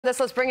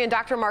Let's bring in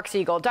Dr. Marc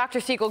Siegel. Dr.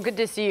 Siegel, good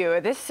to see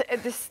you.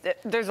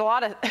 There's a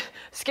lot of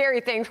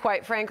scary things,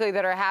 quite frankly,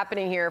 that are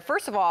happening here.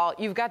 First of all,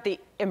 you've got the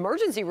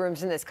emergency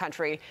rooms in this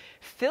country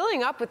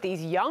filling up with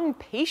these young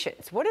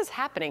patients. What is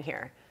happening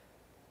here?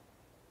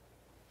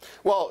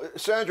 Well,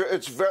 Sandra,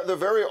 it's the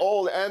very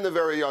old and the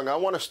very young. I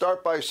want to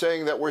start by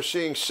saying that we're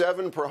seeing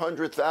 7 per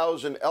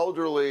 100,000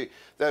 elderly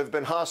that have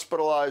been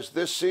hospitalized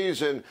this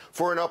season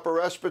for an upper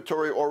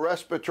respiratory or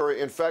respiratory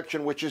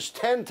infection, which is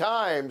 10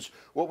 times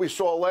what we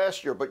saw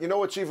last year. But you know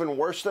what's even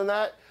worse than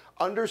that?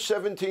 Under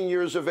 17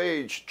 years of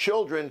age,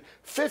 children,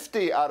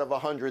 50 out of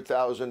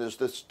 100,000 is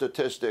the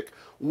statistic,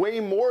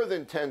 way more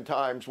than 10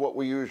 times what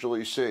we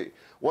usually see.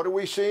 What are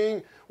we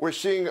seeing? We're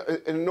seeing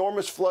an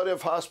enormous flood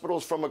of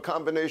hospitals from a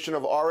combination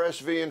of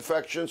RSV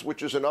infections,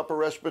 which is an upper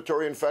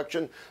respiratory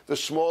infection. The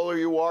smaller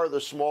you are,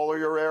 the smaller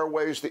your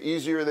airways, the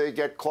easier they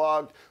get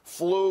clogged.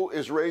 Flu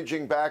is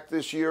raging back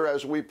this year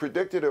as we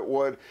predicted it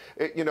would.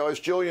 As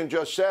Jillian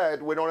just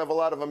said, we don't have a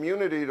lot of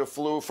immunity to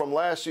flu from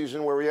last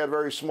season where we had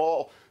very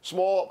small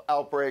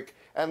outbreak,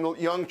 and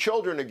young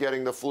children are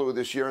getting the flu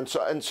this year,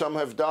 and some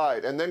have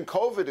died. And then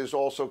COVID is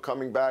also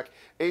coming back.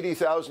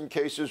 80,000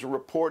 cases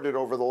reported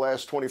over the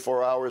last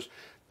 24 hours.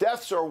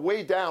 Deaths are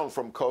way down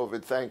from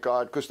COVID, thank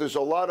God, because there's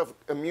a lot of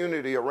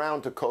immunity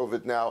around to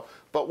COVID now,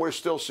 but we're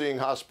still seeing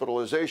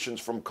hospitalizations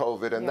from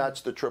COVID, and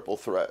that's the triple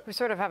threat. We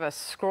sort of have a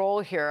scroll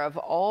here of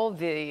all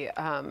the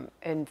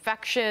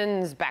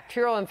infections,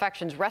 bacterial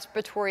infections,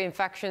 respiratory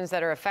infections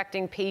that are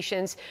affecting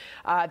patients.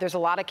 There's a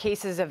lot of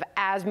cases of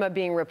asthma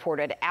being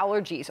reported,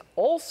 allergies,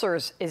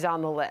 ulcers is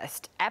on the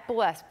list,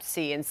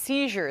 epilepsy and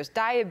seizures,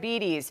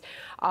 diabetes,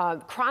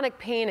 chronic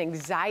pain,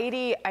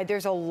 anxiety.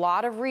 There's a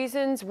lot of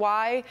reasons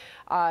why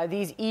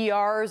these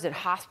ERs and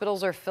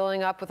hospitals are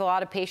filling up with a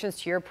lot of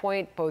patients, to your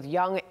point, both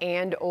young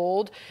and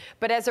old.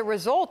 But as a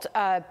result,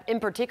 in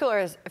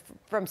particular,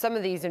 from some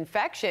of these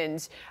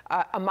infections,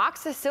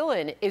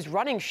 amoxicillin is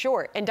running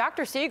short. And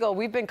Dr. Siegel,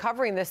 we've been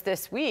covering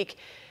this week.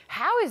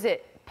 How is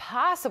it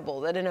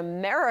possible that in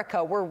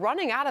America we're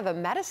running out of a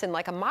medicine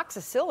like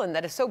amoxicillin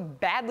that is so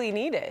badly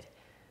needed?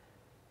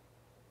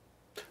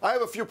 I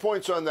have a few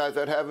points on that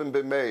haven't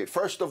been made.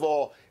 First of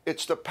all,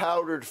 it's the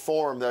powdered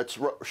form that's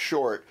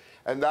short,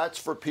 and that's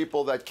for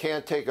people that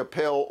can't take a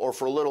pill, or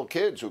for little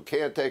kids who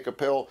can't take a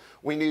pill.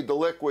 We need the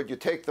liquid. You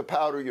take the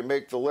powder, you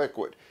make the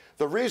liquid.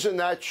 The reason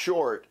that's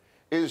short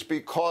is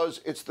because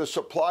it's the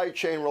supply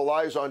chain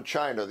relies on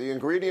China. The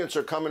ingredients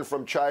are coming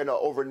from China.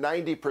 Over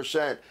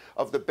 90%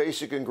 of the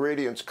basic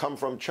ingredients come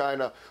from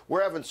China.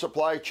 We're having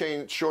supply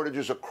chain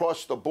shortages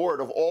across the board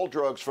of all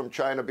drugs from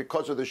China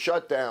because of the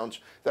shutdowns.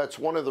 That's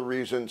one of the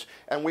reasons.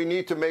 And we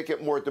need to make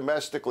it more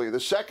domestically. The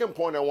second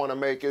point I want to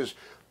make is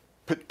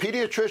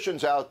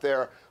pediatricians out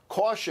there,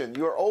 caution,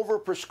 you're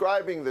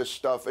over-prescribing this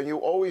stuff, and you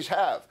always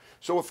have.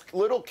 So if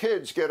little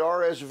kids get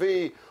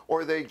RSV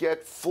or they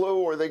get flu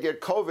or they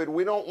get COVID,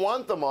 we don't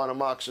want them on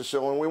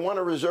amoxicillin. We want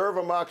to reserve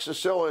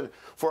amoxicillin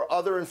for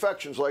other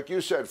infections, like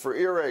you said, for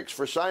earaches,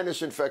 for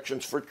sinus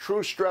infections, for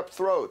true strep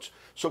throats.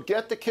 So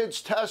get the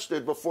kids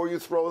tested before you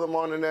throw them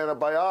on an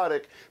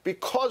antibiotic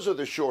because of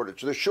the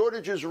shortage. The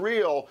shortage is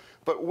real,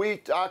 but we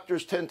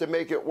doctors tend to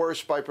make it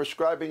worse by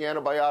prescribing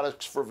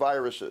antibiotics for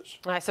viruses.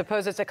 I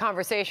suppose it's a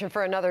conversation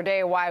for another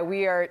day why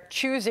we are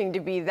choosing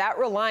to be that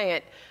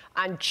reliant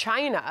on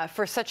China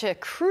for such a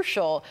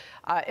crucial,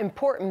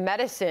 important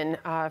medicine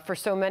for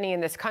so many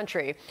in this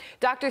country.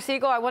 Dr.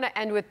 Siegel, I want to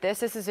end with this.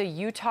 This is a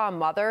Utah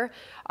mother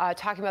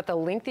talking about the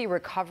lengthy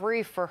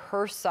recovery for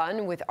her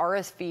son with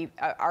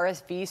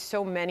RSV.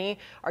 So many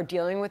are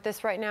dealing with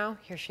this right now.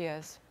 Here she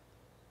is.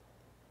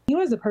 He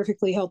was a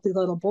perfectly healthy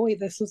little boy.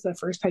 This was the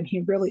first time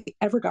he really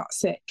ever got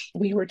sick.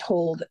 We were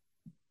told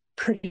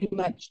pretty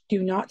much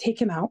do not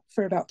take him out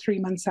for about 3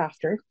 months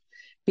after,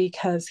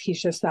 because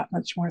he's just that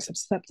much more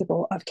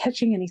susceptible of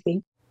catching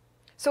anything.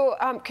 So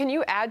can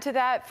you add to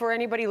that for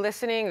anybody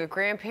listening, a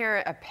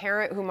grandparent, a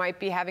parent who might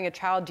be having a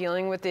child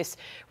dealing with this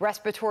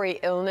respiratory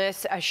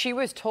illness? She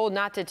was told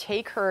not to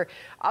take her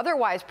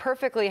otherwise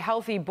perfectly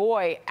healthy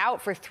boy out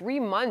for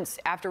 3 months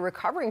after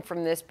recovering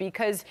from this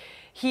because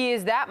he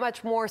is that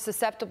much more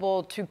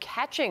susceptible to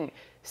catching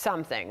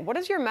something. What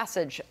is your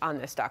message on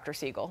this, Dr.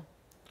 Siegel?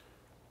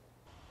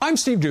 I'm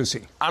Steve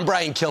Doocy. I'm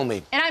Brian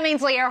Kilmeade. And I'm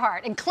Ainsley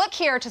Earhart. And click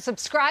here to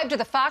subscribe to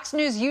the Fox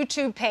News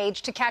YouTube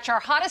page to catch our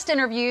hottest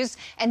interviews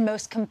and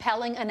most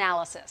compelling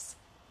analysis.